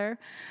together.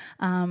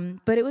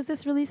 But it was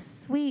this really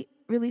sweet,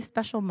 really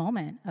special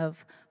moment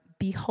of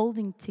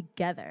beholding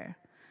together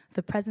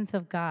the presence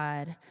of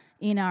God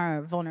in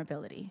our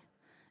vulnerability,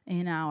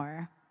 in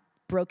our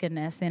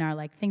brokenness, in our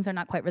like things are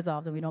not quite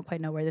resolved and we don't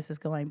quite know where this is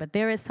going, but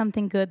there is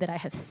something good that I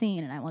have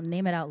seen, and I will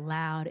name it out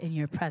loud in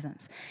your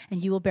presence,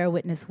 and you will bear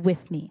witness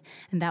with me,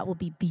 and that will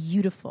be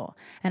beautiful.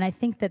 And I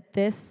think that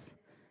this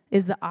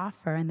is the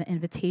offer and the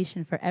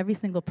invitation for every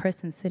single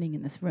person sitting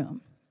in this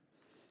room.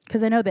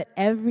 Because I know that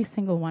every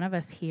single one of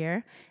us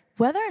here,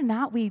 whether or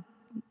not we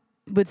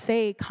would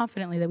say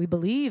confidently that we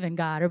believe in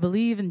God or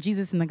believe in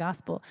Jesus and the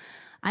gospel,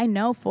 I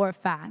know for a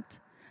fact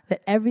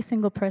that every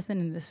single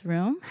person in this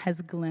room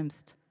has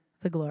glimpsed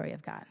the glory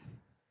of God.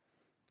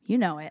 You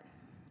know it.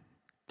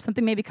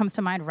 Something maybe comes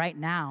to mind right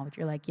now.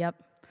 You're like, yep,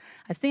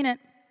 I've seen it.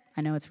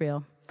 I know it's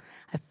real.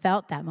 I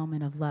felt that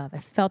moment of love. I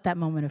felt that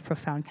moment of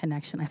profound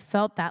connection. I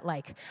felt that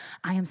like,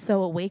 I am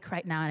so awake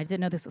right now and I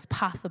didn't know this was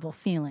possible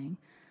feeling.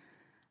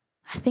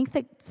 I think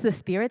that the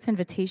Spirit's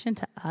invitation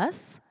to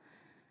us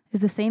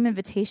is the same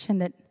invitation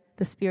that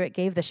the Spirit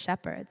gave the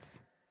shepherds.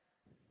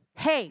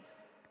 Hey,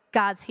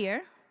 God's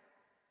here.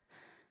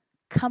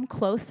 Come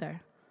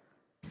closer.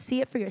 See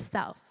it for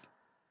yourself.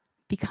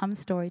 Become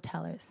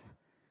storytellers.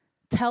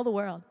 Tell the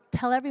world.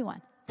 Tell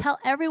everyone. Tell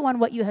everyone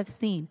what you have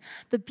seen,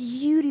 the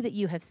beauty that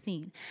you have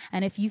seen.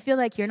 And if you feel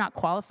like you're not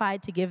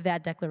qualified to give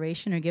that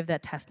declaration or give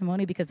that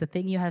testimony because the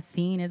thing you have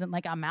seen isn't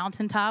like a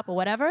mountaintop or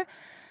whatever,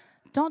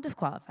 don't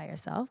disqualify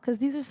yourself, because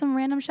these are some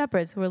random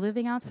shepherds who are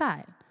living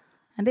outside.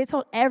 And they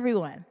told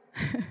everyone.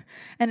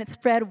 And it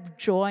spread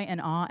joy and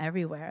awe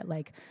everywhere.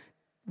 Like,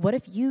 what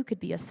if you could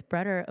be a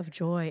spreader of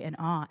joy and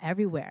awe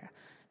everywhere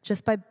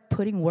just by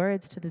putting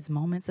words to these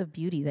moments of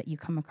beauty that you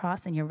come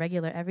across in your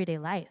regular everyday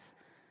life?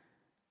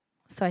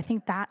 So I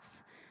think that's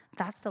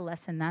the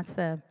lesson. That's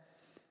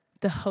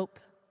the hope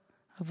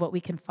of what we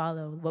can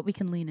follow, what we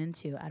can lean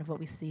into out of what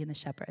we see in the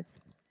shepherds.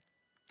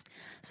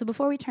 So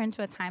before we turn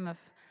to a time of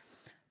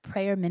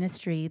prayer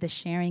ministry, the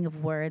sharing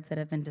of words that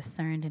have been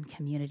discerned in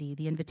community,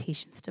 the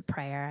invitations to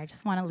prayer, I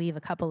just want to leave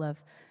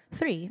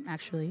three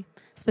actually,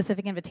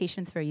 specific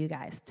invitations for you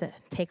guys to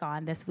take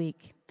on this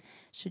week,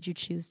 should you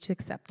choose to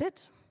accept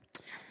it.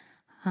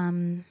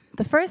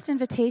 The first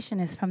invitation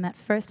is from that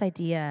first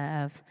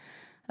idea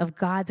of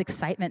God's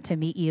excitement to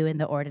meet you in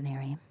the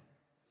ordinary.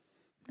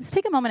 Let's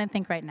take a moment and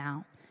think right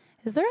now.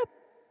 Is there an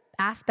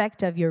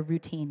aspect of your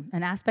routine,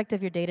 an aspect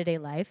of your day-to-day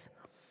life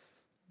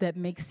that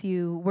makes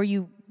you, where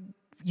you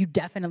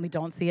definitely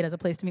don't see it as a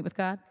place to meet with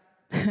God?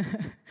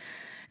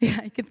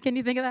 Yeah, can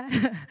you think of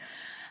that?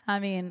 I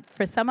mean,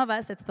 for some of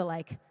us, it's the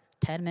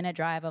 10-minute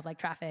drive of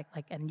traffic,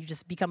 and you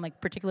just become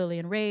particularly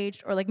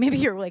enraged, or maybe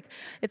you're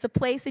it's a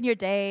place in your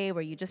day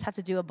where you just have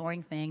to do a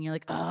boring thing. You're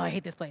oh, I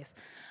hate this place.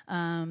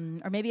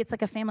 Or maybe it's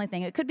a family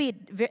thing. It could be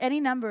any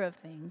number of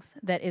things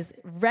that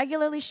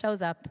regularly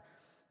shows up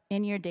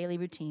in your daily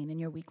routine, in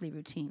your weekly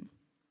routine.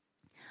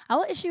 I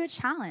will issue a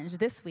challenge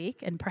this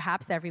week, and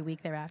perhaps every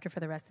week thereafter for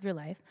the rest of your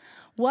life.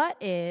 What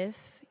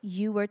if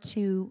you were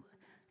to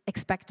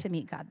expect to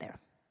meet God there?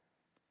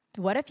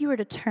 What if you were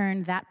to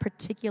turn that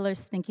particular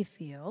stinky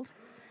field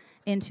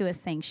into a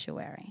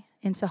sanctuary,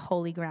 into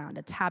holy ground,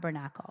 a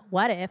tabernacle?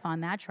 What if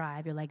on that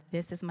drive you're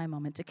this is my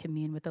moment to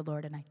commune with the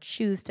Lord and I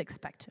choose to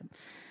expect him,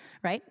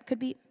 right? Could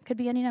be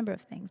any number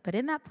of things. But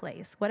in that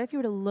place, what if you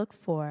were to look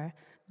for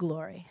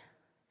glory?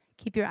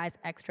 Keep your eyes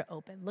extra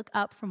open. Look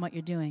up from what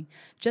you're doing.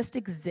 Just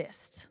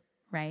exist,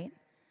 right?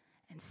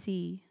 And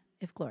see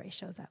if glory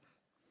shows up.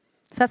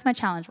 So that's my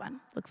challenge one.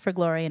 Look for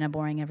glory in a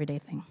boring everyday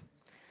thing.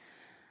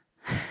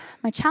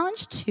 My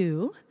challenge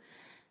 2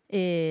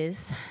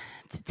 is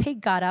to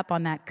take God up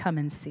on that come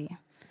and see.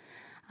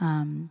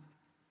 I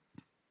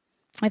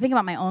think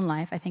about my own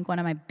life. I think one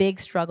of my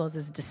big struggles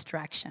is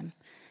distraction.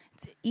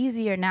 It's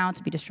easier now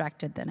to be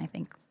distracted than I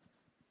think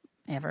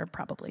ever,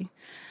 probably.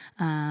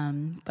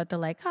 But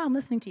the I'm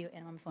listening to you,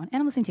 and I'm on my phone, and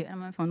I'm listening to you, and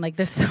I'm on my phone.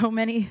 There's so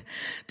many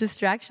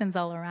distractions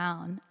all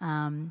around.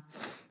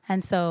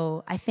 And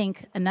so I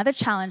think another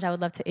challenge I would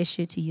love to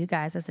issue to you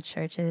guys as a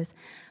church is,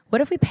 what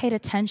if we paid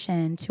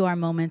attention to our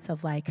moments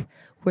of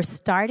we're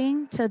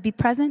starting to be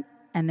present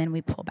and then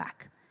we pull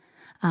back?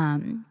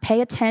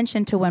 Pay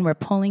attention to when we're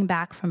pulling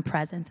back from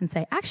presence and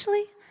say,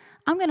 actually,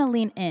 I'm going to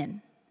lean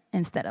in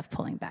instead of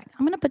pulling back.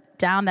 I'm going to put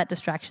down that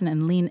distraction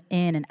and lean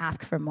in and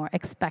ask for more,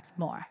 expect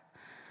more.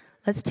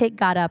 Let's take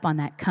God up on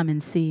that come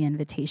and see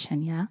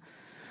invitation, yeah?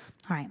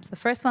 All right, so the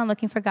first one,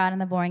 looking for God in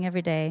the boring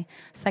every day.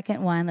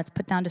 Second one, let's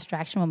put down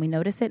distraction when we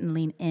notice it and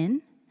lean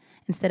in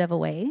instead of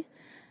away.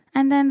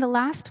 And then the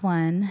last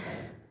one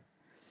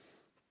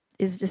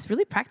is just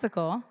really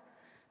practical.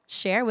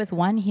 Share with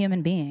one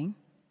human being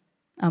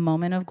a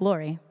moment of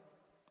glory.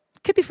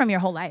 It could be from your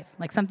whole life,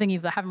 something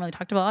you haven't really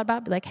talked a lot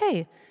about. Be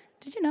hey,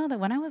 did you know that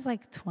when I was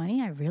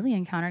 20, I really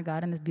encountered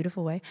God in this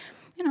beautiful way?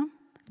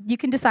 You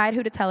can decide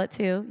who to tell it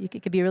to.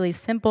 It could be a really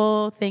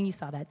simple thing you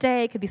saw that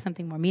day. It could be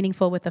something more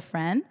meaningful with a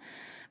friend.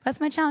 That's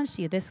my challenge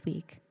to you this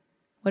week.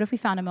 What if we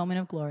found a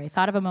moment of glory,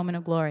 thought of a moment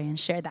of glory, and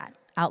shared that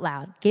out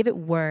loud, gave it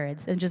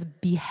words, and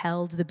just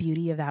beheld the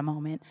beauty of that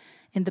moment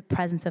in the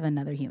presence of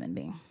another human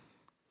being?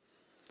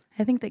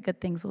 I think that good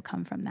things will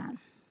come from that. I'm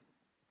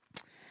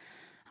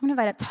going to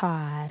invite up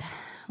Todd.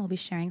 We'll be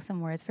sharing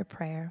some words for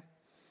prayer.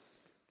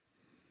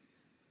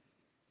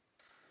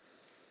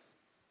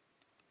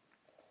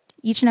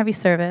 Each and every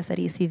service at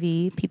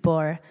ECV, people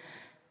are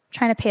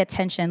trying to pay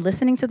attention,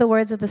 listening to the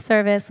words of the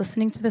service,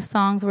 listening to the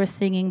songs we're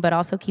singing, but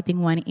also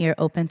keeping one ear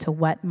open to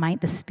what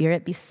might the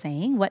Spirit be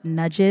saying, what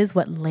nudges,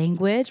 what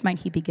language might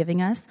he be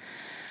giving us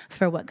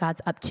for what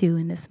God's up to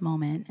in this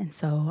moment. And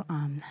so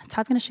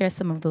Todd's going to share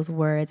some of those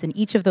words, and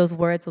each of those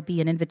words will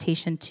be an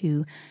invitation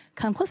to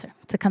come closer,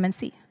 to come and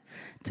see,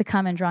 to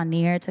come and draw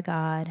near to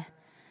God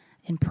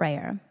in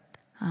prayer.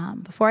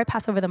 Before I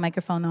pass over the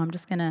microphone, though, I'm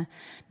just going to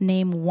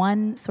name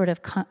one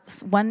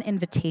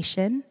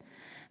invitation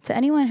to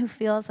anyone who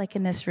feels like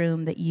in this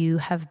room that you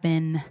have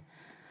been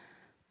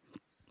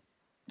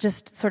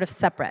just sort of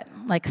separate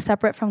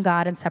from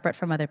God and separate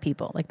from other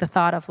people. The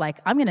thought of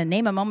I'm going to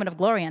name a moment of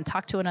glory and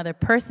talk to another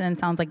person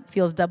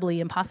feels doubly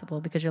impossible,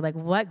 because you're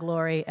what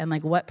glory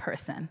and what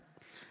person?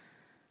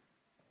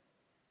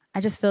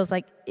 I just feels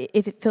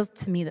if it feels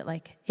to me that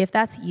if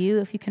that's you,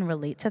 if you can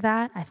relate to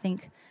that, I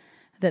think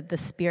that the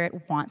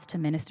Spirit wants to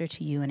minister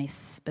to you in a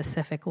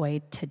specific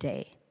way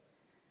today.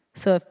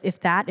 So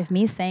if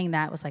me saying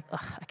that was I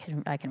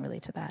can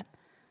relate to that.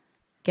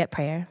 Get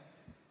prayer.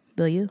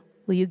 Will you?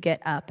 Will you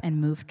get up and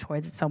move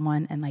towards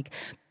someone and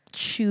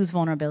choose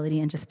vulnerability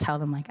and just tell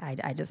them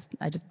I just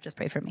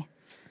pray for me,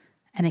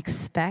 and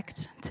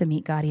expect to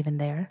meet God even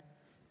there?